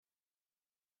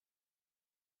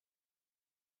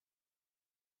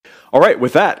All right,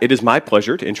 with that, it is my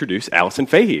pleasure to introduce Allison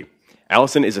Fahey.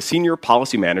 Allison is a senior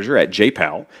policy manager at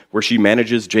JPAL, where she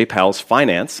manages JPAL's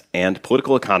finance and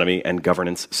political economy and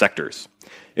governance sectors.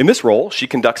 In this role, she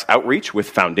conducts outreach with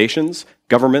foundations,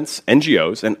 governments,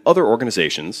 NGOs, and other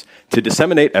organizations to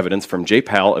disseminate evidence from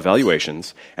JPAL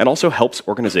evaluations and also helps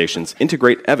organizations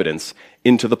integrate evidence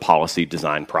into the policy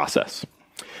design process.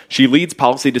 She leads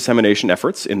policy dissemination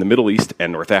efforts in the Middle East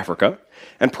and North Africa,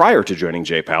 and prior to joining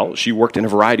JPAL, she worked in a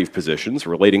variety of positions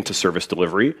relating to service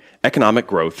delivery, economic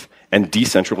growth, and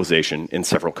decentralization in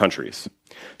several countries.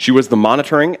 She was the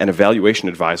monitoring and evaluation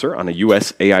advisor on a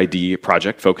USAID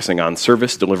project focusing on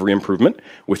service delivery improvement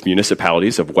with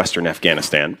municipalities of Western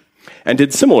Afghanistan, and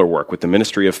did similar work with the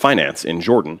Ministry of Finance in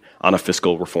Jordan on a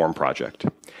fiscal reform project.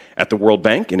 At the World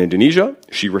Bank in Indonesia,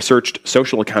 she researched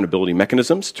social accountability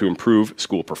mechanisms to improve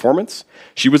school performance.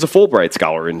 She was a Fulbright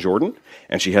Scholar in Jordan,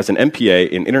 and she has an MPA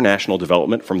in International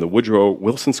Development from the Woodrow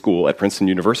Wilson School at Princeton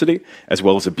University, as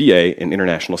well as a BA in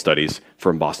International Studies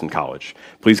from Boston College.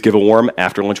 Please give a warm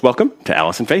after-lunch welcome to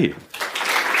Allison Fahey.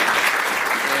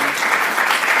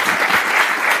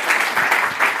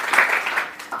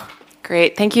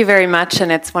 Great. Thank you very much,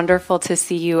 and it's wonderful to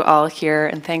see you all here,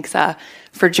 and thanks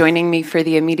for joining me for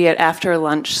the immediate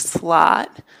after-lunch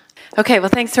slot. Okay, well,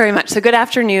 thanks very much. So good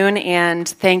afternoon, and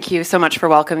thank you so much for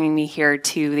welcoming me here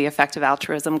to the Effective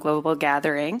Altruism Global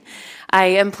Gathering. I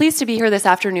am pleased to be here this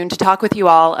afternoon to talk with you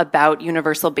all about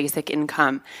universal basic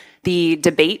income. The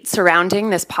debate surrounding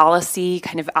this policy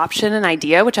kind of option and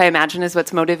idea, which I imagine is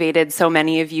what's motivated so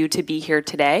many of you to be here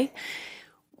today.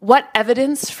 What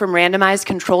evidence from randomized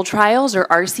control trials, or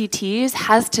RCTs,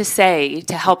 has to say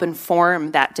to help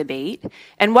inform that debate,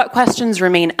 and what questions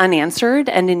remain unanswered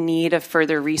and in need of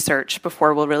further research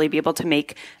before we'll really be able to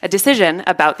make a decision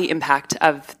about the impact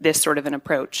of this sort of an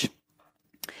approach.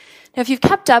 Now, if you've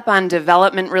kept up on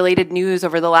development-related news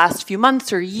over the last few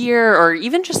months or year, or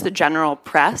even just the general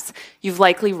press, you've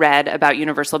likely read about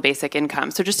universal basic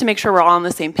income. So just to make sure we're all on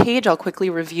the same page, I'll quickly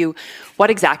review what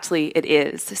exactly it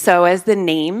is. So as the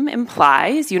name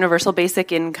implies, universal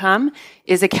basic income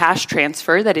is a cash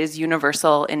transfer that is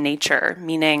universal in nature,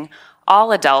 meaning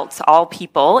all adults, all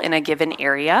people in a given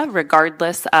area,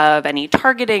 regardless of any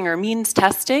targeting or means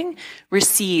testing,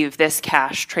 receive this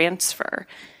cash transfer.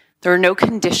 There are no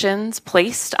conditions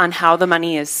placed on how the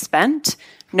money is spent,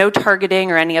 no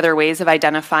targeting or any other ways of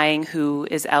identifying who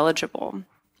is eligible.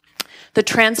 The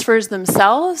transfers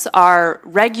themselves are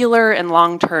regular and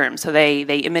long-term, so they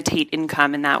imitate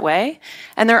income in that way,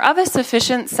 and they're of a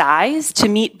sufficient size to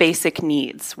meet basic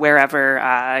needs wherever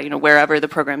the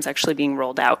program's actually being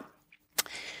rolled out.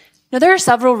 Now, there are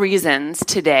several reasons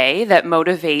today that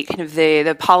motivate kind of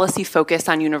the policy focus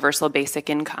on universal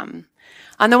basic income.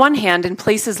 On the one hand, in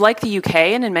places like the UK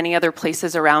and in many other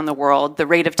places around the world, the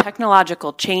rate of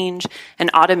technological change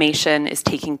and automation is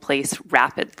taking place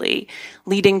rapidly,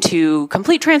 leading to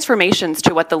complete transformations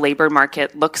to what the labor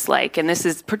market looks like. And this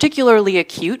is particularly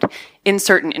acute in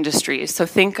certain industries. So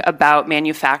think about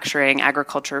manufacturing,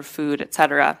 agriculture, food,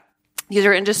 etc. These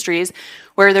are industries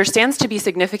where there stands to be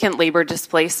significant labor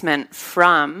displacement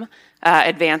from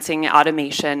advancing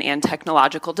automation and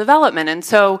technological development. And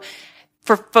so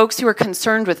for folks who are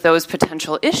concerned with those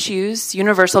potential issues,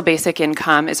 universal basic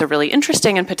income is a really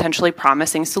interesting and potentially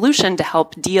promising solution to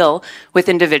help deal with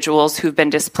individuals who've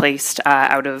been displaced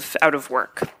out of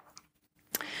work.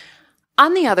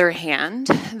 On the other hand,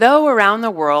 though around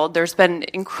the world there's been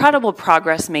incredible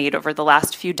progress made over the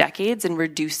last few decades in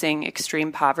reducing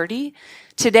extreme poverty,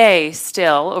 today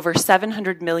still over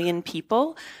 700 million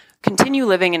people continue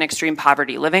living in extreme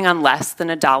poverty, living on less than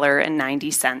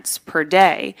 $1.90 per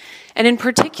day. And in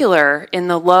particular, in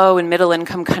the low and middle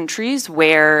income countries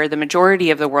where the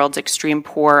majority of the world's extreme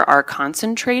poor are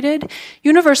concentrated,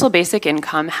 universal basic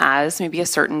income has maybe a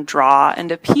certain draw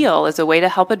and appeal as a way to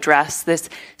help address this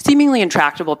seemingly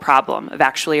intractable problem of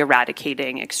actually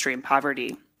eradicating extreme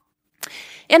poverty.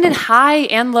 And in high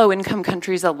and low income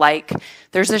countries alike,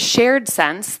 there's a shared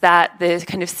sense that the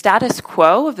kind of status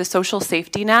quo of the social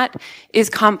safety net is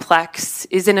complex,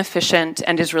 is inefficient,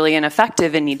 and is really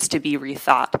ineffective and needs to be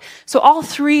rethought. So all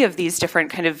three of these different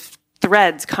kind of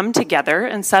threads come together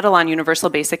and settle on universal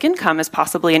basic income as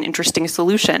possibly an interesting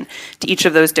solution to each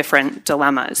of those different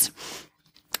dilemmas.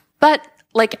 But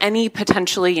like any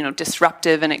potentially,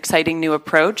 disruptive and exciting new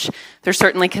approach, there's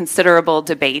certainly considerable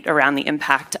debate around the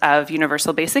impact of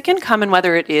universal basic income and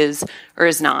whether it is or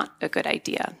is not a good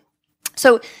idea.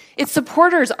 So its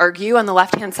supporters argue on the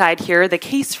left-hand side here, the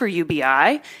case for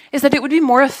UBI is that it would be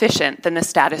more efficient than the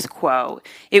status quo.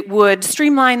 It would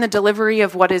streamline the delivery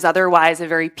of what is otherwise a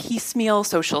very piecemeal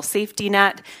social safety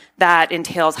net that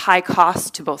entails high costs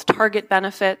to both target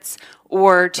benefits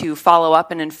or to follow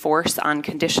up and enforce on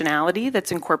conditionality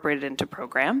that's incorporated into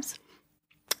programs.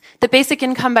 The basic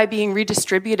income, by being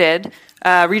redistributive,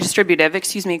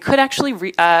 could actually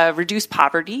reduce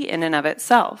poverty in and of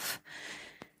itself.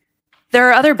 There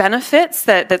are other benefits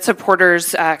that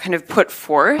supporters kind of put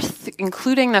forth,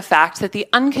 including the fact that the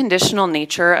unconditional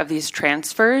nature of these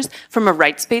transfers from a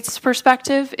rights-based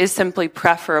perspective is simply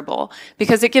preferable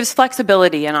because it gives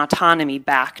flexibility and autonomy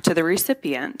back to the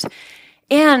recipient,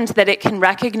 and that it can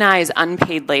recognize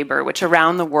unpaid labor, which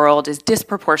around the world is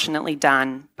disproportionately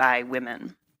done by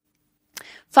women.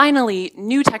 Finally,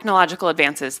 new technological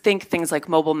advances, think things like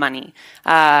mobile money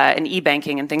and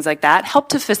e-banking and things like that, help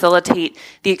to facilitate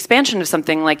the expansion of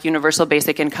something like universal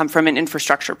basic income from an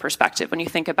infrastructure perspective when you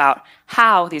think about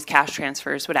how these cash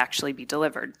transfers would actually be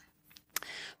delivered.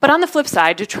 But on the flip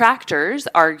side, detractors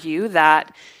argue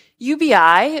that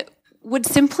UBI would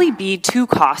simply be too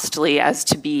costly and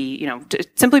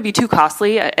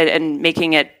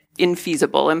making it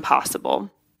infeasible,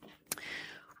 impossible.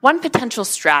 One potential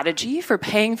strategy for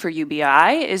paying for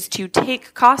UBI is to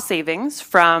take cost savings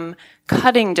from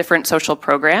cutting different social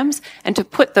programs and to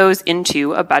put those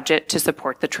into a budget to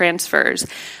support the transfers.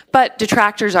 But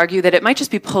detractors argue that it might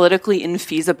just be politically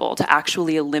infeasible to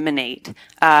actually eliminate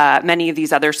many of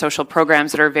these other social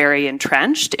programs that are very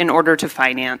entrenched in order to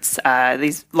finance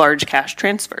these large cash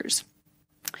transfers.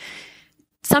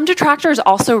 Some detractors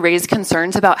also raise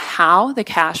concerns about how the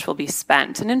cash will be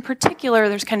spent. And in particular,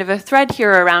 there's kind of a thread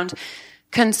here around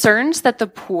concerns that the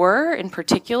poor, in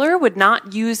particular, would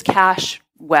not use cash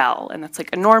well. And that's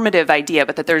like a normative idea,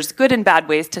 but that there's good and bad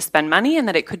ways to spend money and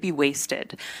that it could be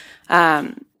wasted.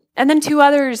 And then to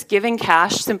others, giving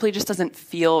cash simply just doesn't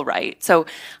feel right. So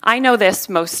I know this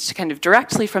most kind of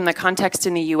directly from the context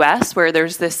in the US, where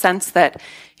there's this sense that,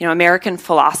 American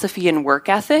philosophy and work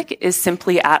ethic is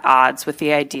simply at odds with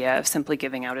the idea of simply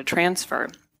giving out a transfer.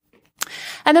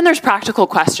 And then there's practical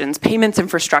questions. Payments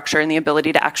infrastructure and the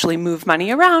ability to actually move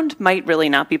money around might really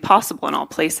not be possible in all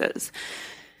places.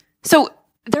 So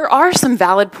there are some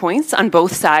valid points on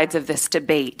both sides of this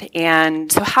debate.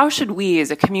 And so how should we, as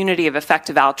a community of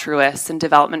effective altruists and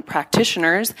development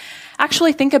practitioners,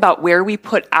 actually think about where we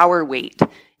put our weight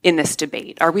in this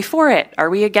debate? Are we for it? Are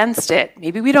we against it?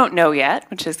 Maybe we don't know yet,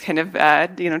 which is kind of,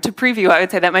 to preview, I would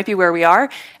say that might be where we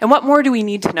are. And what more do we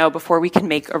need to know before we can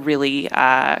make a really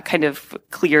kind of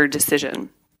clear decision?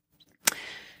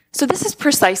 So this is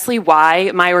precisely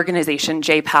why my organization,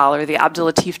 JPAL, or the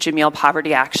Abdulatif Jameel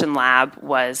Poverty Action Lab,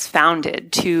 was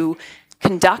founded, to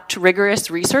conduct rigorous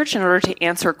research in order to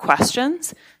answer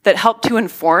questions that help to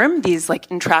inform these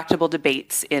intractable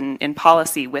debates in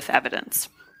policy with evidence.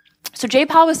 So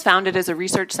JPAL was founded as a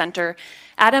research center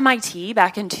at MIT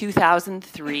back in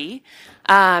 2003,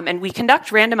 and we conduct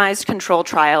randomized control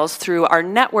trials through our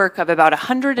network of about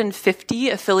 150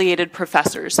 affiliated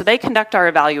professors. So they conduct our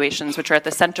evaluations, which are at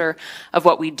the center of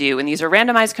what we do. And these are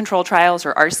randomized control trials,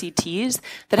 or RCTs,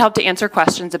 that help to answer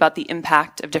questions about the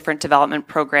impact of different development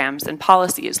programs and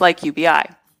policies like UBI.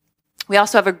 We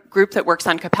also have a group that works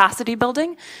on capacity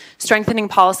building, strengthening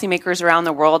policymakers around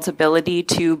the world's ability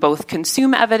to both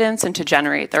consume evidence and to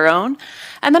generate their own,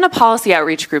 and then a policy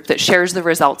outreach group that shares the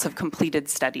results of completed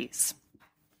studies.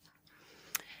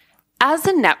 As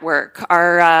a network,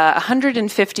 our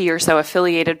 150 or so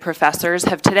affiliated professors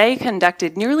have today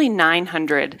conducted nearly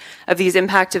 900 of these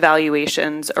impact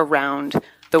evaluations around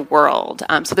the world.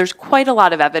 So there's quite a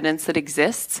lot of evidence that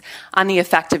exists on the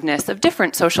effectiveness of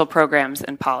different social programs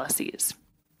and policies.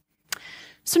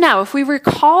 So now, if we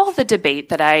recall the debate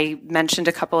that I mentioned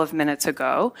a couple of minutes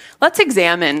ago, let's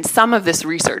examine some of this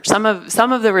research, some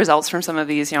of the results from some of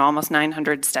these, almost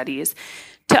 900 studies,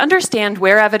 to understand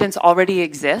where evidence already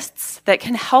exists that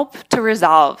can help to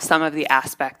resolve some of the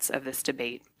aspects of this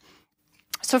debate.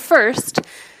 So first,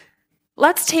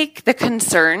 let's take the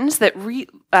concerns that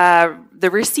the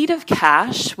receipt of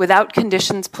cash without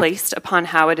conditions placed upon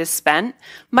how it is spent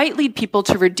might lead people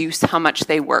to reduce how much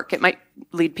they work. It might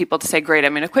lead people to say, great,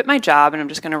 I'm going to quit my job and I'm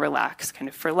just going to relax kind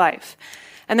of for life.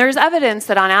 And there's evidence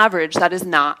that on average that is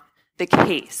not the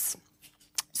case.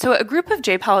 So a group of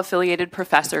JPAL-affiliated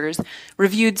professors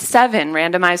reviewed 7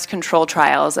 randomized control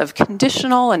trials of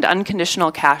conditional and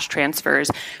unconditional cash transfers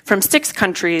from 6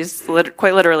 countries,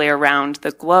 quite literally around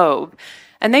the globe.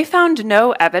 And they found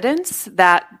no evidence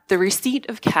that the receipt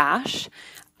of cash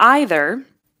either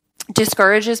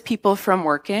discourages people from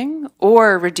working,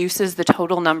 or reduces the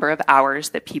total number of hours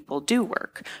that people do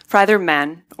work, for either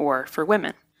men or for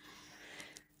women.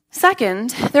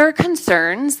 Second, there are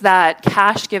concerns that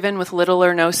cash given with little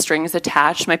or no strings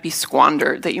attached might be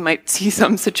squandered, that you might see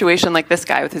some situation like this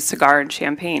guy with his cigar and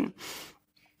champagne.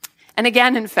 And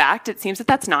again, in fact, it seems that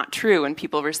that's not true when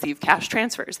people receive cash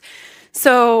transfers.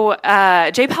 So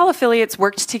J. Powell affiliates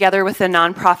worked together with the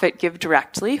nonprofit Give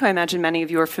Directly, who I imagine many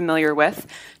of you are familiar with,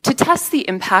 to test the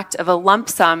impact of a lump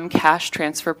sum cash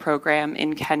transfer program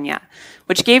in Kenya,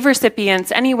 which gave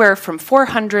recipients anywhere from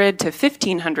 $400 to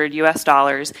 $1,500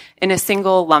 US in a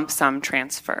single lump sum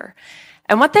transfer.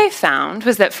 And what they found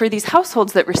was that for these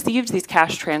households that received these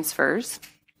cash transfers,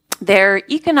 their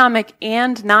economic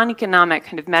and non-economic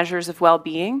kind of measures of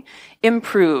well-being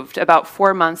improved about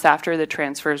 4 months after the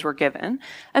transfers were given.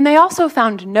 And they also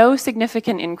found no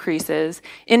significant increases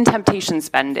in temptation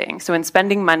spending, so in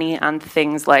spending money on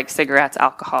things like cigarettes,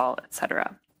 alcohol,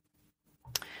 etc.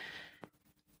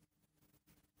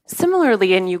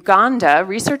 Similarly, in Uganda,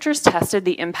 researchers tested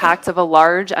the impacts of a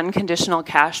large unconditional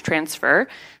cash transfer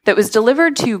that was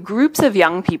delivered to groups of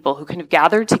young people who kind of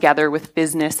gathered together with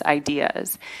business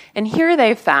ideas. And here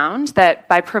they found that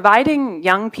by providing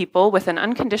young people with an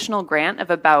unconditional grant of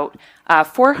about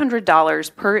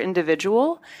 $400 per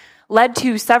individual, led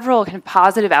to several kind of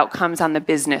positive outcomes on the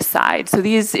business side. So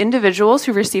these individuals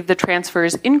who received the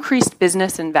transfers increased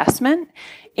business investment,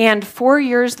 and 4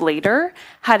 years later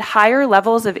had higher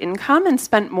levels of income and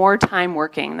spent more time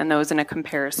working than those in a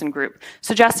comparison group,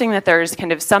 suggesting that there's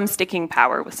kind of some sticking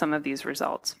power with some of these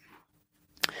results.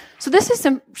 So this is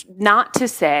not to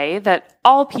say that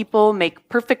all people make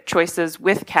perfect choices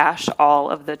with cash all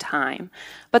of the time,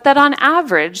 but that on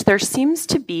average, there seems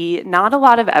to be not a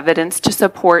lot of evidence to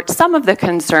support some of the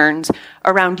concerns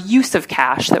around use of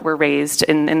cash that were raised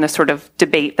in the sort of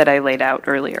debate that I laid out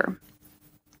earlier.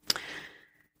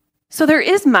 So there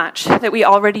is much that we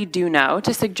already do know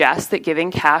to suggest that giving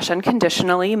cash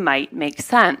unconditionally might make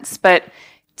sense, but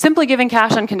simply giving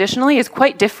cash unconditionally is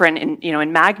quite different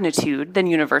in magnitude than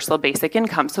universal basic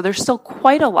income. So there's still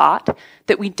quite a lot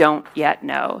that we don't yet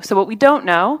know. So what we don't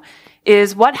know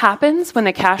is what happens when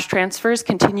the cash transfers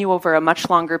continue over a much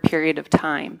longer period of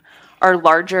time, are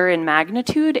larger in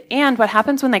magnitude, and what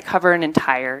happens when they cover an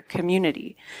entire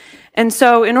community. And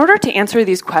so in order to answer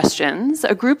these questions,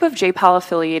 a group of J. Powell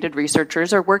affiliated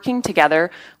researchers are working together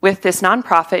with this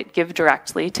nonprofit Give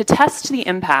Directly to test the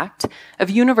impact of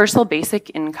universal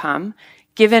basic income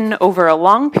given over a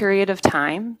long period of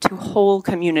time to whole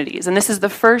communities. And this is the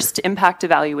first impact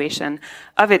evaluation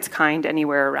of its kind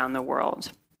anywhere around the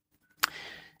world.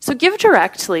 So Give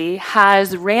Directly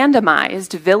has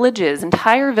randomized villages,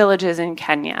 entire villages in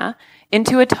Kenya,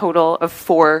 into a total of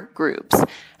 4 groups.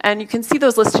 And you can see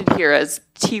those listed here as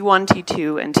T1,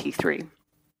 T2, and T3.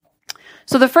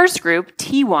 So the first group,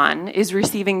 T1, is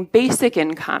receiving basic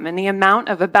income in the amount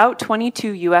of about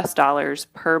 $22 US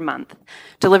per month,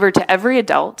 delivered to every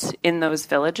adult in those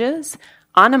villages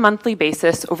on a monthly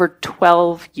basis over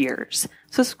 12 years.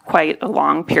 So it's quite a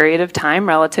long period of time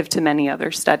relative to many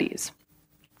other studies.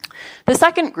 The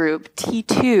second group,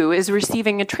 T2, is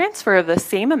receiving a transfer of the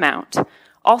same amount,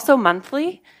 also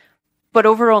monthly, but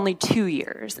over only 2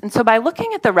 years. And so by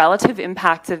looking at the relative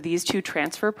impacts of these 2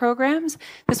 transfer programs,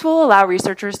 this will allow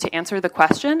researchers to answer the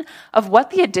question of what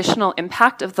the additional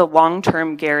impact of the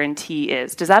long-term guarantee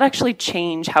is. Does that actually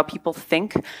change how people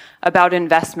think about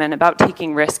investment, about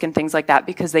taking risk and things like that,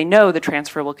 because they know the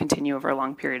transfer will continue over a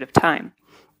long period of time?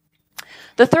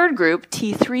 The third group,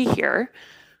 T3 here,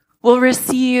 will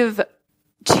receive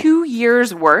 2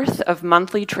 years worth of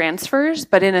monthly transfers,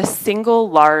 but in a single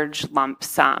large lump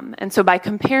sum. And so by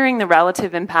comparing the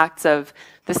relative impacts of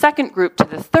the second group to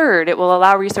the third, it will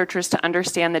allow researchers to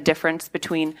understand the difference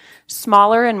between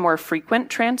smaller and more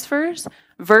frequent transfers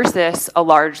versus a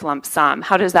large lump sum.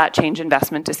 How does that change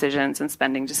investment decisions and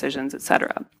spending decisions, et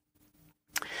cetera?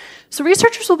 So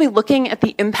researchers will be looking at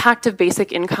the impact of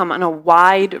basic income on a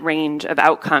wide range of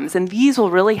outcomes, and these will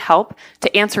really help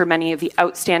to answer many of the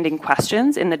outstanding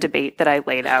questions in the debate that I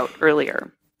laid out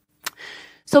earlier.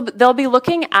 So they'll be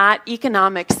looking at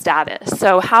economic status.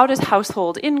 So how does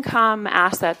household income,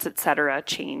 assets, et cetera,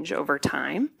 change over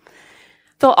time?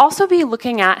 They'll also be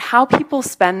looking at how people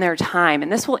spend their time,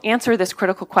 and this will answer this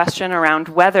critical question around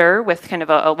whether, with kind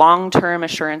of a long-term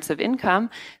assurance of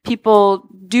income, people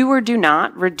do or do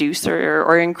not reduce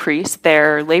or increase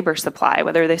their labor supply,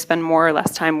 whether they spend more or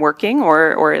less time working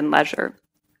or in leisure.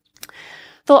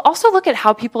 They'll also look at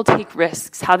how people take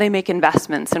risks, how they make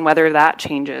investments, and whether that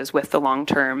changes with the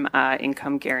long-term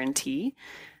income guarantee.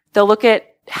 They'll look at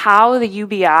how the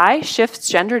UBI shifts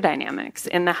gender dynamics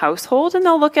in the household, and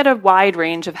they'll look at a wide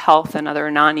range of health and other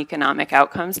non-economic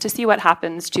outcomes to see what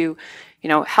happens to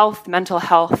health, mental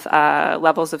health,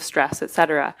 levels of stress, et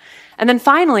cetera. And then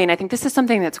finally, and I think this is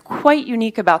something that's quite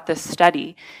unique about this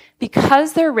study,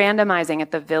 because they're randomizing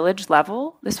at the village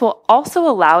level, this will also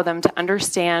allow them to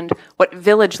understand what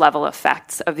village level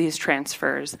effects of these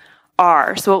transfers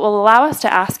are. So it will allow us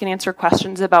to ask and answer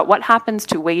questions about what happens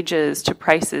to wages, to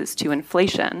prices, to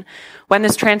inflation when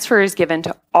this transfer is given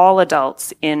to all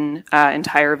adults in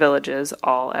entire villages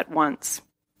all at once.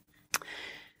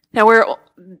 Now, we're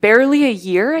barely a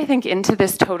year, I think, into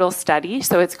this total study,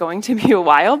 so it's going to be a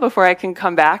while before I can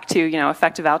come back to,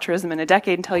 effective altruism in a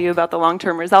decade and tell you about the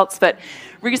long-term results. But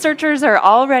researchers are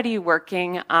already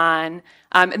working on,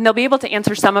 and they'll be able to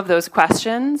answer some of those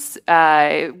questions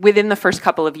within the first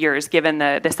couple of years, given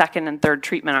the second and third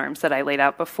treatment arms that I laid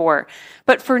out before.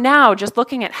 But for now, just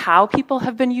looking at how people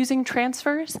have been using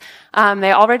transfers,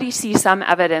 they already see some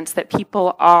evidence that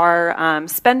people are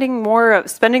spending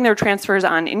their transfers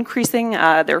on increasing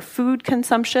their food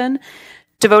consumption,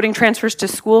 devoting transfers to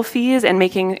school fees, and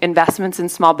making investments in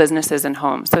small businesses and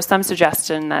homes. So some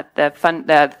suggestion that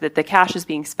the cash is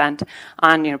being spent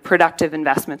on productive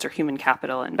investments or human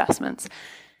capital investments.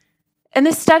 And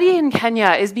this study in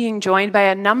Kenya is being joined by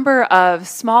a number of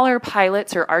smaller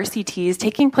pilots or RCTs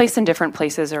taking place in different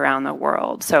places around the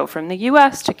world. So from the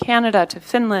US to Canada to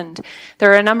Finland, there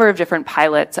are a number of different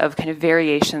pilots of kind of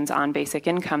variations on basic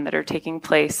income that are taking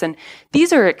place. And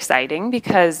these are exciting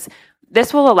because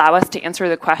this will allow us to answer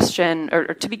the question,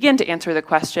 or to begin to answer the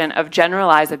question of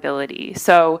generalizability.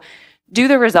 So do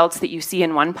the results that you see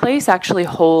in one place actually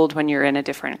hold when you're in a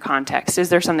different context? Is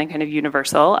there something kind of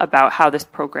universal about how this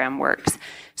program works?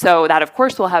 So that, of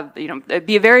course, will have,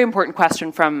 be a very important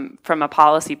question from a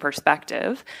policy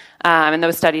perspective. And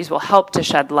those studies will help to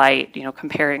shed light,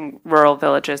 comparing rural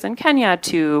villages in Kenya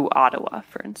to Ottawa,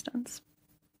 for instance.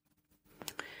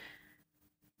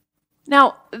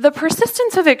 Now, the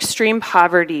persistence of extreme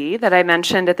poverty that I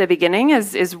mentioned at the beginning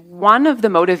is one of the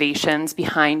motivations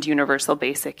behind universal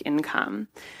basic income.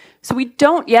 So we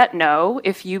don't yet know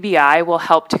if UBI will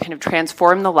help to kind of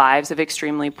transform the lives of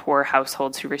extremely poor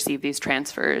households who receive these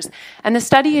transfers. And the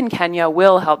study in Kenya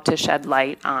will help to shed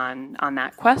light on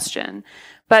that question.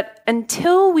 But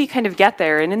until we kind of get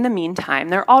there, and in the meantime,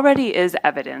 there already is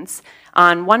evidence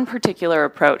on one particular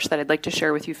approach that I'd like to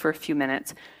share with you for a few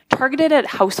minutes, targeted at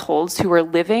households who are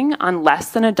living on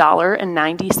less than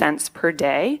 $1.90 per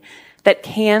day that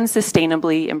can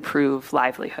sustainably improve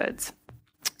livelihoods.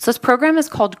 So this program is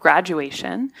called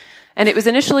Graduation, and it was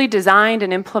initially designed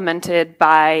and implemented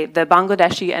by the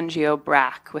Bangladeshi NGO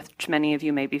BRAC, which many of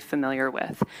you may be familiar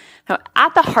with. Now,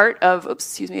 at the heart of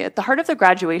the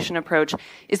graduation approach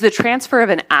is the transfer of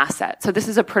an asset. So this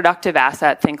is a productive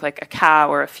asset, think like a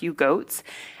cow or a few goats.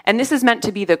 And this is meant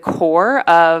to be the core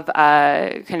of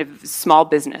kind of small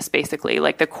business, basically,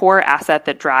 like the core asset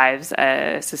that drives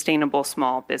a sustainable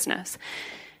small business.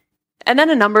 And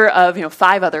then a number of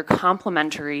 5 other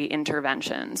complementary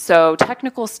interventions. So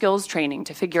technical skills training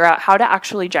to figure out how to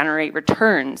actually generate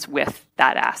returns with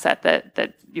that asset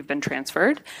that you've been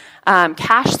transferred.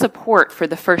 Cash support for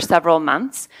the first several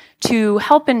months to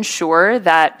help ensure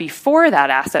that before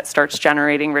that asset starts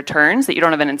generating returns, that you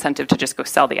don't have an incentive to just go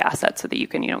sell the asset so that you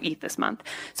can eat this month.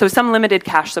 So some limited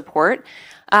cash support.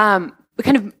 Kind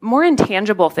of more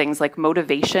intangible things like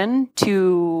motivation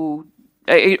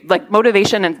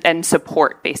and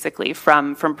support, basically,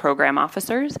 from program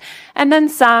officers. And then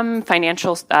some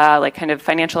financial,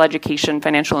 financial education,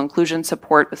 financial inclusion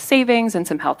support with savings and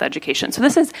some health education. So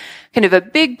this is kind of a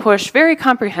big push, very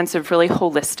comprehensive, really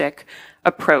holistic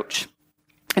approach.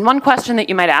 And one question that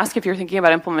you might ask if you're thinking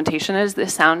about implementation is,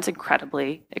 this sounds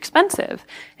incredibly expensive.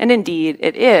 And indeed,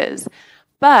 it is.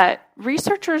 But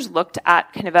researchers looked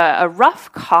at kind of a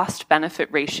rough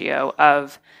cost-benefit ratio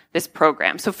of this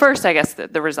program. So first, I guess,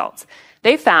 the results.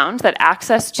 They found that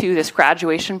access to this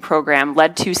graduation program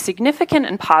led to significant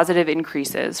and positive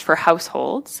increases for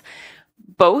households,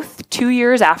 both 2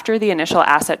 years after the initial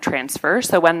asset transfer,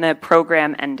 so when the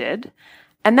program ended,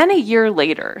 and then a year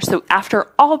later. So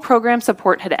after all program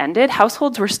support had ended,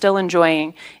 households were still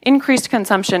enjoying increased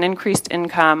consumption, increased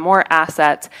income, more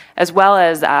assets, as well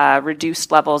as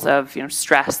reduced levels of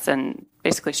stress, and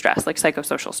basically stress, like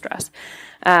psychosocial stress.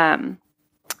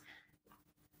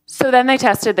 So then they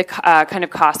tested the kind of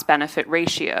cost-benefit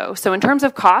ratio. So in terms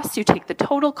of costs, you take the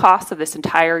total cost of this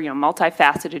entire,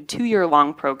 multifaceted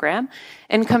 2-year-long program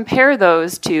and compare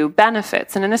those to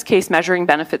benefits. And in this case, measuring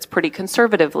benefits pretty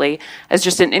conservatively as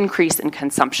just an increase in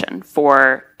consumption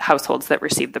for households that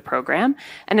receive the program.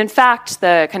 And in fact,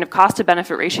 the kind of cost to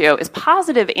benefit ratio is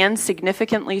positive and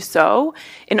significantly so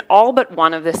in all but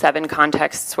one of the 7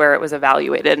 contexts where it was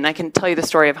evaluated. And I can tell you the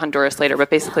story of Honduras later, but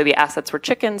basically the assets were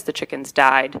chickens, the chickens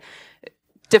died.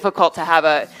 Difficult to have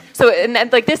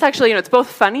and like this actually, it's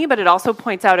both funny, but it also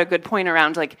points out a good point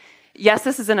around like, yes,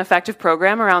 this is an effective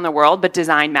program around the world, but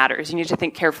design matters. You need to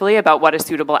think carefully about what a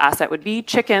suitable asset would be.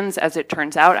 Chickens, as it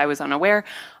turns out, I was unaware,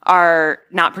 are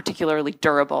not particularly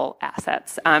durable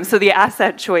assets. So the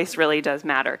asset choice really does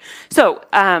matter. So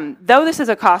though this is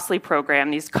a costly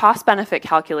program, these cost-benefit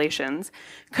calculations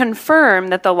confirm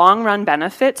that the long-run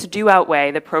benefits do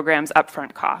outweigh the program's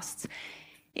upfront costs.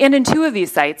 And in 2 of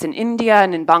these sites, in India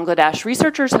and in Bangladesh,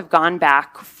 researchers have gone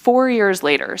back 4 years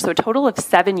later, so a total of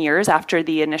 7 years after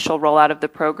the initial rollout of the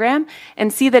program,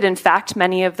 and see that, in fact,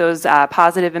 many of those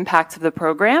positive impacts of the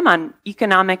program on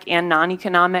economic and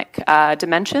non-economic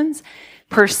dimensions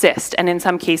persist, and in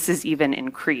some cases even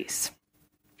increase.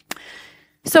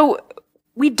 So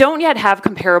we don't yet have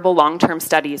comparable long-term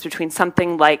studies between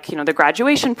something like, the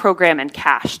graduation program and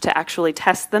cash to actually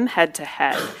test them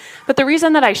head-to-head. But the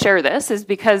reason that I share this is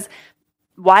because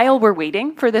while we're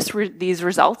waiting for these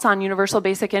results on universal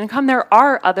basic income, there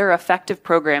are other effective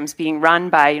programs being run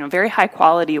by, very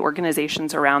high-quality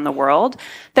organizations around the world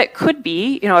that could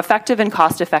be, effective and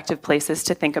cost-effective places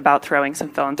to think about throwing some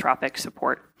philanthropic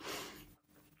support.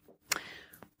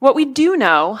 What we do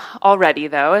know already,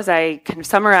 though, as I kind of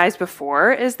summarized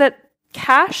before, is that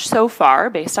cash so far,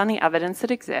 based on the evidence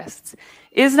that exists,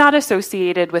 is not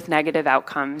associated with negative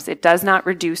outcomes. It does not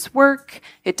reduce work.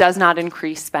 It does not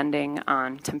increase spending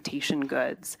on temptation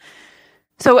goods.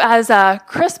 So as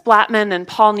Chris Blattman and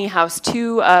Paul Niehaus,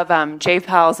 2 of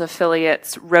JPAL's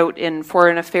affiliates, wrote in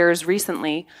Foreign Affairs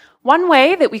recently, one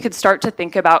way that we could start to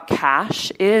think about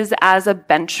cash is as a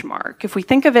benchmark. If we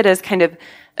think of it as kind of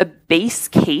a base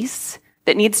case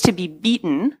that needs to be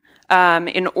beaten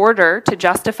in order to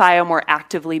justify a more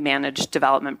actively managed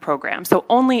development program. So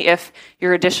only if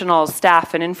your additional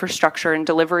staff and infrastructure and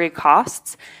delivery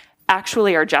costs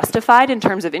actually are justified in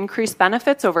terms of increased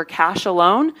benefits over cash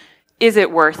alone, is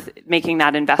it worth making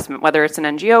that investment, whether it's an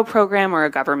NGO program or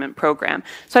a government program.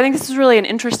 So I think this is really an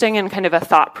interesting and kind of a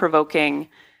thought-provoking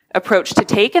approach to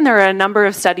take, and there are a number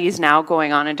of studies now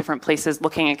going on in different places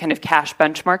looking at kind of cash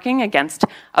benchmarking against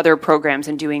other programs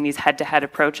and doing these head-to-head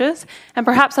approaches, and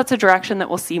perhaps that's a direction that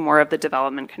we'll see more of the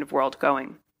development kind of world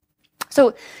going.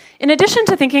 So in addition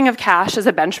to thinking of cash as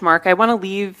a benchmark, I want to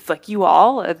leave, like you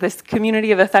all, this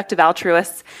community of effective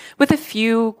altruists, with a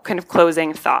few kind of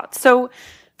closing thoughts. So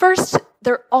first,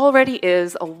 there already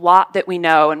is a lot that we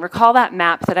know, and recall that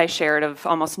map that I shared of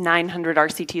almost 900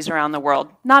 RCTs around the world.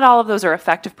 Not all of those are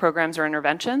effective programs or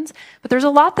interventions, but there's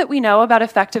a lot that we know about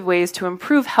effective ways to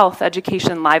improve health,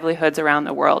 education, livelihoods around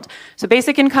the world. So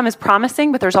basic income is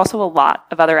promising, but there's also a lot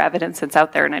of other evidence that's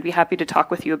out there, and I'd be happy to talk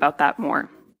with you about that more.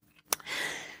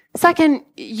 Second,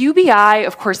 UBI,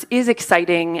 of course, is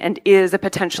exciting and is a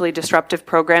potentially disruptive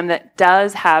program that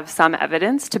does have some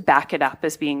evidence to back it up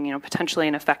as being, potentially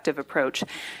an effective approach.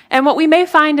 And what we may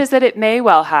find is that it may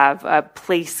well have a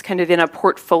place kind of in a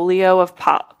portfolio of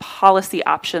policy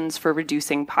options for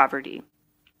reducing poverty.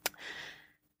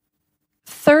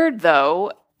 Third,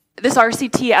 though, this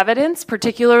RCT evidence,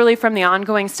 particularly from the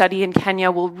ongoing study in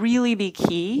Kenya, will really be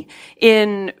key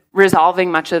in resolving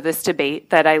much of this debate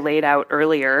that I laid out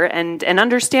earlier and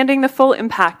understanding the full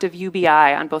impact of UBI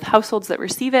on both households that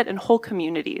receive it and whole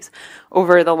communities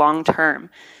over the long term.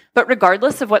 But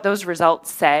regardless of what those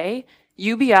results say,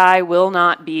 UBI will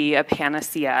not be a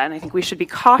panacea, and I think we should be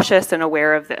cautious and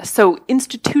aware of this. So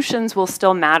institutions will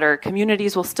still matter.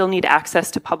 Communities will still need access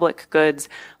to public goods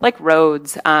like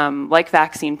roads, like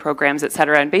vaccine programs, et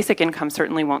cetera, and basic income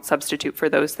certainly won't substitute for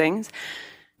those things.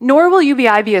 Nor will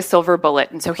UBI be a silver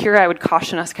bullet. And so here I would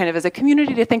caution us kind of as a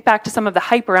community to think back to some of the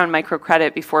hype around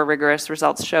microcredit before rigorous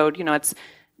results showed, it's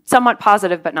somewhat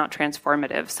positive but not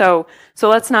transformative. So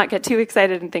let's not get too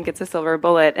excited and think it's a silver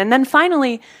bullet. And then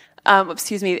finally,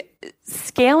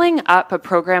 scaling up a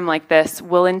program like this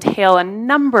will entail a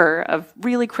number of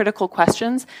really critical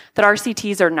questions that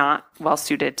RCTs are not well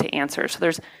suited to answer. So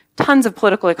there's tons of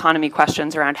political economy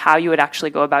questions around how you would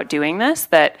actually go about doing this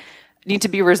that need to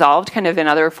be resolved kind of in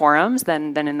other forums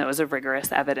than in those of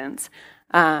rigorous evidence.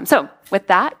 So with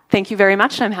that, thank you very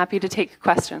much, and I'm happy to take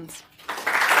questions.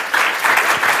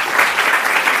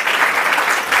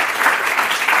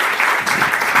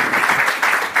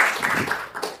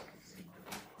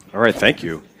 All right, thank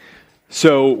you.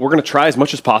 So we're going to try as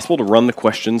much as possible to run the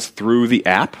questions through the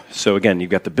app. So again, you've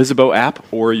got the Bizzabo app,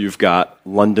 or you've got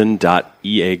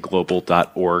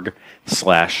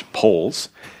london.eaglobal.org/polls.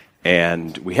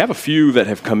 And we have a few that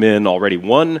have come in already.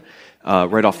 One,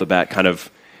 right off the bat, kind of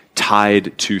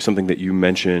tied to something that you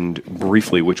mentioned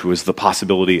briefly, which was the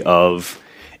possibility of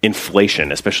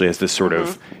inflation, especially as this sort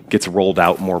of gets rolled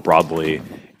out more broadly.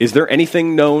 Is there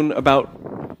anything known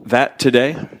about that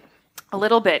today? A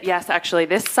little bit, yes, actually.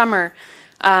 This summer,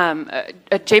 a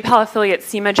JPAL affiliate,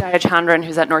 Seema Jayachandran,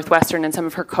 who's at Northwestern, and some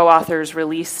of her co-authors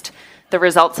released the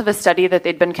results of a study that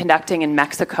they'd been conducting in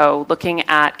Mexico looking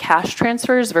at cash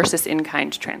transfers versus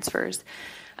in-kind transfers.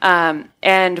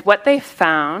 And what they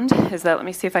found is that, let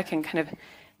me see if I can kind of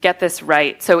get this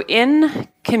right. So in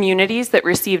communities that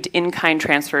received in-kind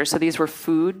transfers, so these were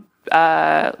food,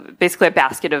 basically a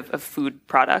basket of food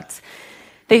products,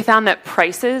 they found that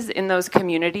prices in those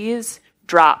communities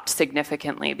dropped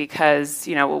significantly because,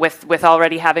 with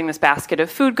already having this basket of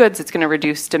food goods, it's going to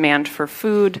reduce demand for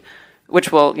food,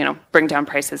 which will, bring down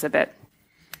prices a bit.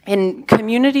 In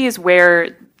communities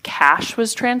where cash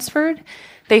was transferred,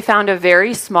 they found a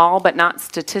very small but not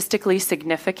statistically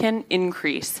significant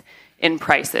increase in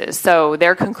prices. So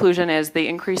their conclusion is the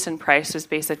increase in price is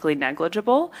basically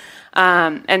negligible.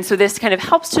 And so this kind of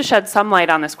helps to shed some light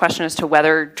on this question as to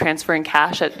whether transferring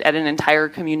cash at an entire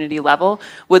community level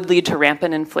would lead to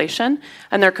rampant inflation.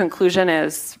 And their conclusion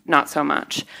is not so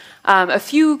much. A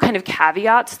few kind of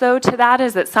caveats, though, to that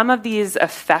is that some of these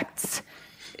effects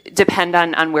depend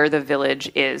on where the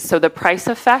village is. So the price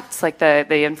effects, like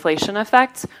the inflation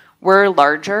effects, were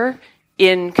larger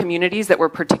in communities that were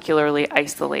particularly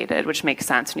isolated, which makes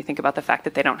sense when you think about the fact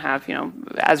that they don't have,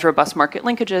 as robust market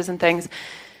linkages and things.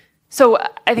 So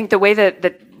I think the way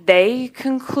that they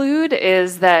conclude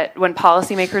is that when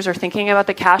policymakers are thinking about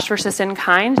the cash versus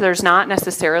in-kind, there's not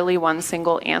necessarily one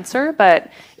single answer,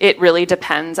 but it really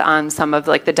depends on some of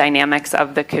the dynamics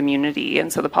of the community.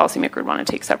 And so the policymaker would want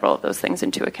to take several of those things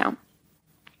into account.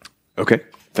 Okay,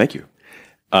 thank you.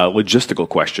 Logistical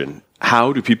question.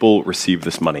 How do people receive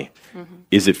this money? Mm-hmm.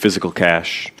 Is it physical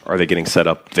cash? Are they getting set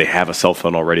up? Do they have a cell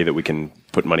phone already that we can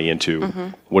put money into? Mm-hmm.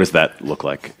 What does that look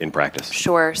like in practice?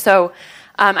 Sure. So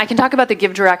I can talk about the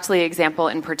Give Directly example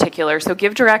in particular. So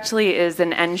Give Directly is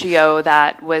an NGO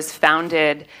that was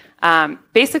founded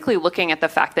basically looking at the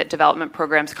fact that development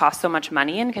programs cost so much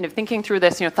money and kind of thinking through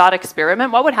this thought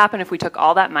experiment. What would happen if we took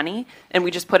all that money and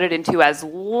we just put it into as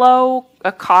low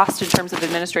a cost in terms of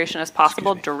administration as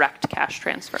possible, direct cash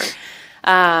transfer?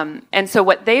 And so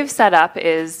what they've set up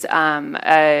is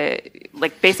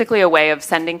basically a way of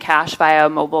sending cash via a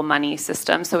mobile money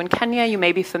system. So in Kenya, you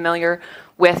may be familiar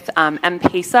with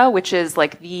M-Pesa, which is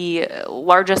the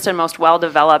largest and most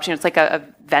well-developed, it's like a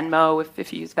Venmo,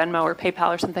 if you use Venmo or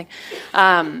PayPal or something,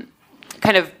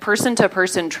 kind of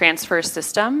person-to-person transfer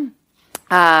system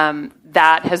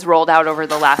that has rolled out over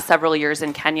the last several years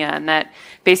in Kenya, and that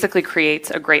basically creates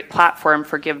a great platform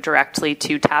for Give Directly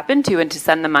to tap into and to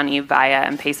send the money via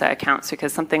M-Pesa accounts,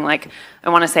 because something like, I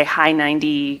want to say high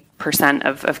 90%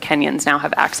 of Kenyans now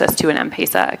have access to an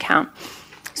M-Pesa account.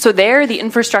 So there, the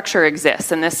infrastructure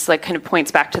exists, and this kind of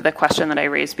points back to the question that I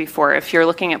raised before. If you're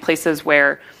looking at places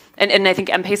where, and I think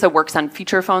M-Pesa works on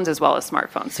feature phones as well as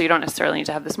smartphones, so you don't necessarily need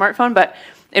to have the smartphone, but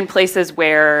in places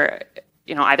where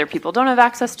either people don't have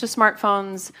access to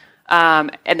smartphones,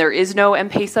 and there is no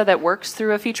M-Pesa that works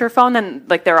through a feature phone, then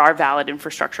there are valid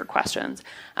infrastructure questions.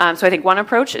 So I think one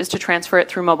approach is to transfer it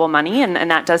through mobile money, and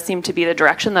that does seem to be the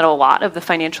direction that a lot of the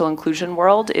financial inclusion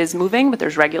world is moving, but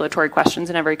there's regulatory questions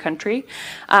in every country.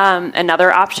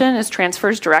 Another option is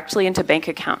transfers directly into bank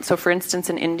accounts. So for instance,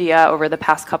 in India, over the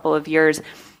past couple of years,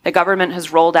 the government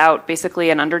has rolled out basically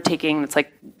an undertaking that's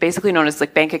basically known as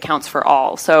bank accounts for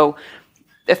all. So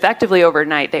effectively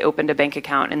overnight, they opened a bank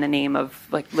account in the name of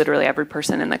literally every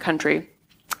person in the country.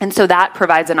 And so that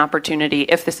provides an opportunity,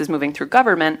 if this is moving through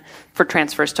government, for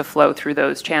transfers to flow through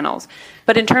those channels.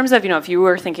 But in terms of, if you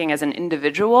were thinking as an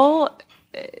individual,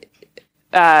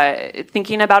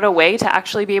 thinking about a way to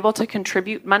actually be able to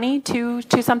contribute money to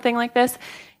something like this,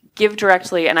 Give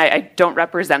Directly, and I don't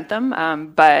represent them,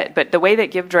 but the way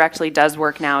that Give Directly does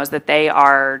work now is that they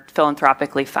are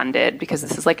philanthropically funded, because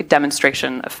this is a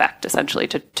demonstration effect, essentially,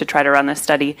 to try to run this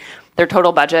study. Their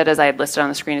total budget, as I had listed on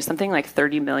the screen, is something like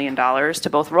 $30 million to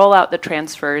both roll out the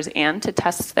transfers and to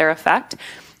test their effect.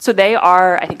 So they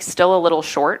are, I think, still a little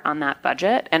short on that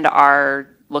budget and are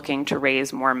looking to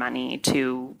raise more money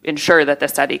to ensure that the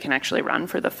study can actually run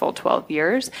for the full 12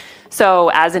 years. So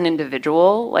as an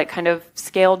individual, kind of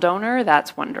scale donor,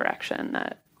 that's one direction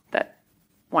that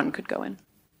one could go in.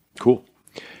 Cool.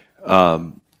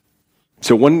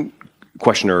 So one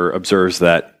questioner observes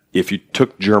that if you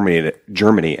took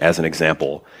Germany as an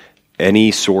example,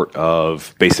 any sort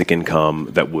of basic income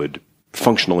that would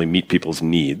functionally meet people's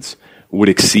needs would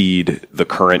exceed the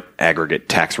current aggregate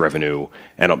tax revenue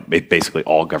and basically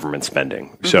all government spending.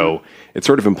 Mm-hmm. So it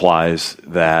sort of implies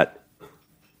that,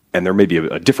 and there may be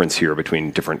a difference here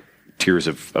between different tiers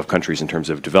of countries in terms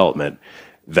of development,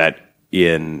 that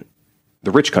in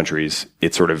the rich countries,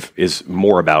 it sort of is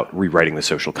more about rewriting the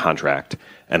social contract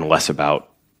and less about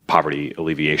poverty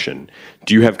alleviation.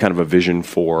 Do you have kind of a vision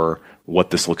for what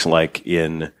this looks like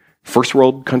in first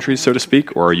world countries, so to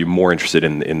speak, or are you more interested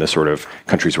in the sort of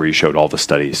countries where you showed all the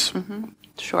studies? Mm-hmm.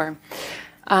 Sure.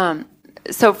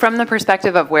 So from the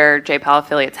perspective of where J-PAL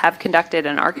affiliates have conducted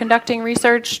and are conducting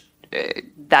research,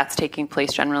 that's taking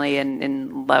place generally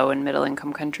in low and middle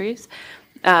income countries.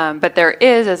 But there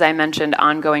is, as I mentioned,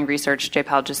 ongoing research.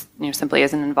 J-PAL just simply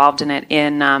isn't involved in it.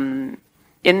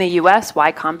 In the U.S.,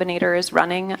 Y Combinator is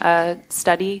running a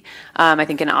study. I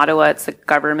think in Ottawa, it's the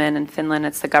government. In Finland,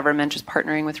 it's the government just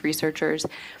partnering with researchers.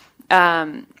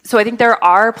 So I think there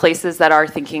are places that are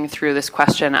thinking through this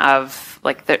question of,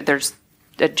 like, there's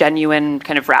a genuine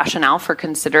kind of rationale for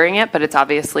considering it, but it's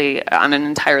obviously on an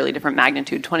entirely different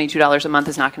magnitude. $22 a month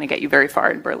is not going to get you very far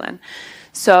in Berlin.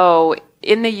 So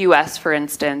in the U.S., for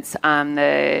instance,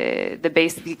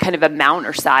 the kind of amount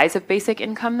or size of basic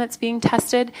income that's being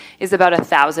tested is about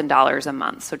 $1,000 a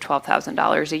month, so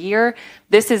 $12,000 a year.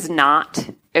 This is not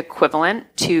equivalent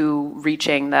to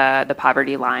reaching the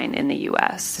poverty line in the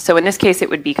U.S. So in this case, it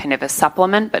would be kind of a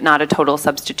supplement, but not a total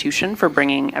substitution for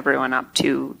bringing everyone up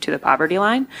to the poverty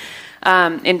line.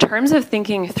 In terms of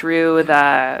thinking through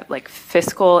the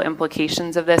fiscal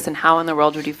implications of this and how in the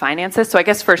world would you finance this, so I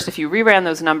guess first, if you reran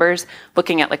those numbers,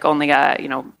 looking at only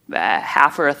a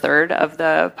half or a third of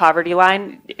the poverty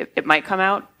line, it might come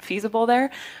out feasible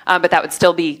there, but that would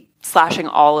still be slashing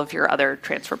all of your other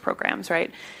transfer programs,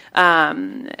 right?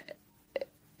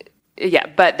 Yeah,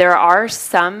 but there are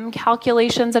some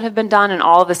calculations that have been done, and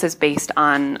all of this is based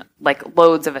on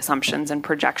loads of assumptions and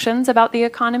projections about the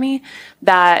economy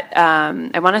that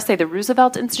I want to say the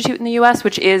Roosevelt Institute in the U.S.,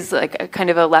 which is a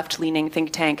kind of a left-leaning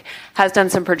think tank, has done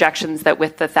some projections that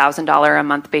with the $1,000 a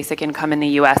month basic income in the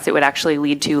U.S., it would actually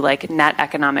lead to net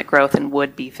economic growth and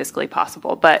would be fiscally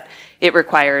possible. But it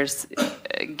requires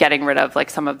getting rid of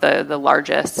some of the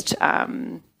largest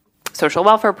social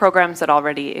welfare programs that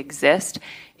already exist.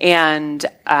 And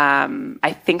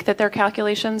I think that their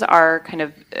calculations are kind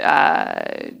of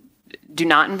do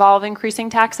not involve increasing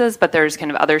taxes, but there's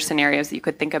kind of other scenarios that you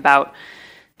could think about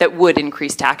that would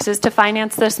increase taxes to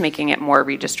finance this, making it more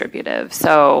redistributive.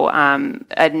 So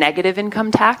a negative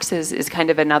income tax is kind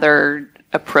of another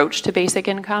approach to basic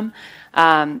income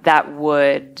that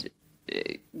would,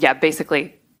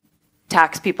 basically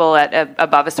tax people at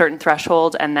above a certain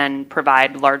threshold and then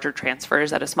provide larger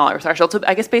transfers at a smaller threshold. So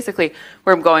I guess basically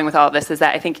where I'm going with all of this is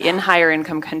that I think in higher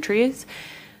income countries,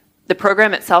 the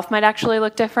program itself might actually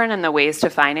look different and the ways to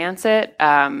finance it.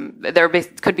 There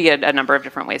could be a number of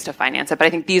different ways to finance it, but I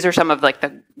think these are some of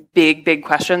the big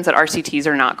questions that RCTs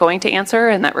are not going to answer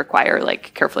and that require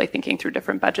carefully thinking through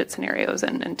different budget scenarios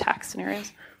and tax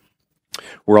scenarios.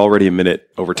 We're already a minute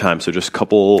over time, so just a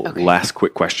couple last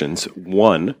quick questions.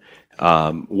 One,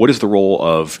 what is the role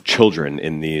of children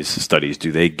in these studies?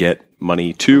 Do they get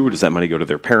money too? Does that money go to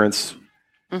their parents?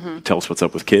 Mm-hmm. Tell us what's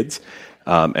up with kids.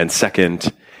 And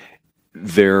second,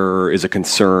 there is a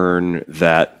concern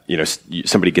that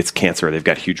somebody gets cancer, they've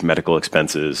got huge medical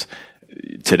expenses.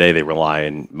 Today they rely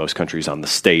in most countries on the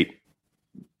state,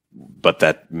 but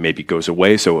that maybe goes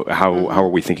away. So how are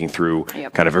we thinking through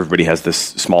kind of everybody has this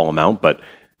small amount, but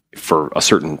for a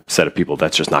certain set of people,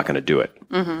 that's just not going to do it.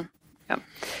 Mm-hmm. Yep.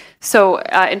 So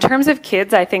in terms of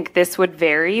kids, I think this would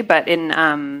vary, but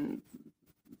in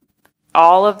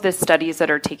all of the studies that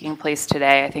are taking place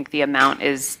today, I think the amount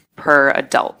is per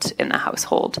adult in the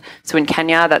household. So in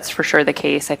Kenya, that's for sure the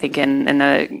case. I think in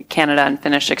the Canada and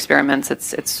Finnish experiments,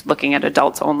 it's looking at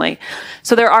adults only.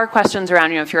 So there are questions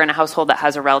around, if you're in a household that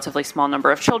has a relatively small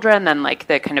number of children, then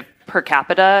the kind of per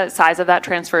capita size of that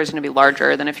transfer is going to be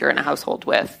larger than if you're in a household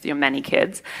with many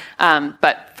kids.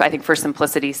 But I think for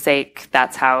simplicity's sake,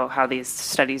 that's how these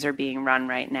studies are being run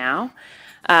right now.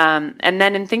 And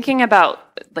then in thinking about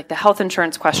the health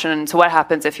insurance question, so what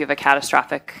happens if you have a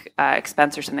catastrophic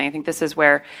expense or something? I think this is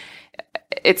where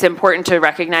it's important to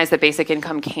recognize that basic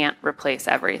income can't replace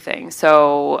everything.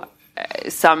 So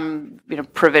some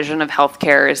provision of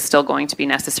healthcare is still going to be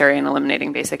necessary, and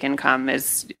eliminating basic income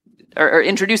or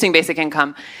introducing basic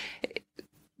income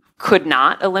could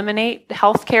not eliminate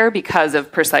healthcare because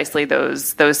of precisely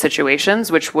those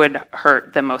situations, which would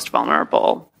hurt the most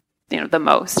vulnerable the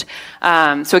most.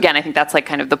 So again, I think that's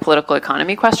kind of the political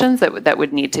economy questions that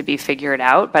would need to be figured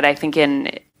out. But I think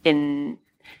in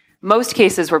most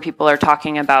cases where people are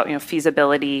talking about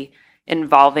feasibility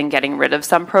involving getting rid of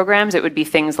some programs. It would be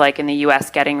things like in the US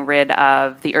getting rid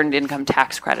of the earned income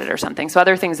tax credit or something. So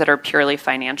other things that are purely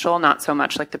financial, not so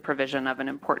much like the provision of an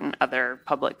important other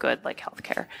public good like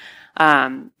healthcare.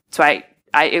 So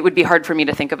it would be hard for me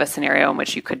to think of a scenario in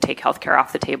which you could take healthcare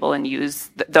off the table and use,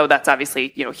 though that's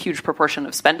obviously a huge proportion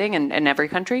of spending in every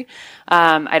country.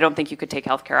 I don't think you could take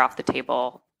healthcare off the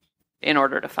table in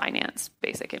order to finance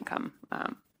basic income.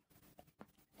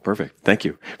 Perfect. Thank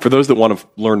you. For those that want to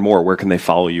learn more, where can they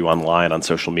follow you online on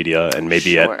social media and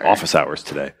maybe at office hours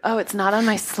today? Oh, it's not on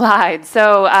my slide.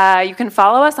 So you can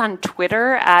follow us on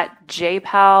Twitter at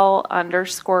jpal_global,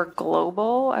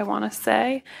 I want to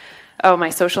say. Oh,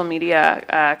 my social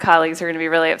media colleagues are going to be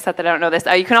really upset that I don't know this.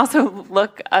 You can also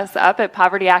look us up at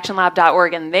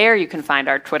povertyactionlab.org, and there you can find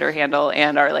our Twitter handle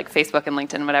and our Facebook and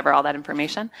LinkedIn, whatever, all that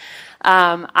information.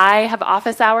 I have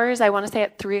office hours, I want to say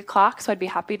at 3 o'clock, so I'd be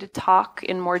happy to talk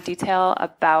in more detail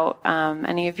about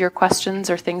any of your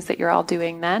questions or things that you're all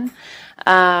doing then.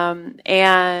 And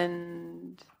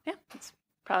yeah, it's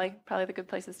probably the good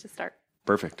places to start.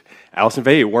 Perfect. Allison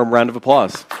Fahey, a warm round of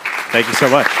applause. Thank you so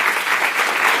much.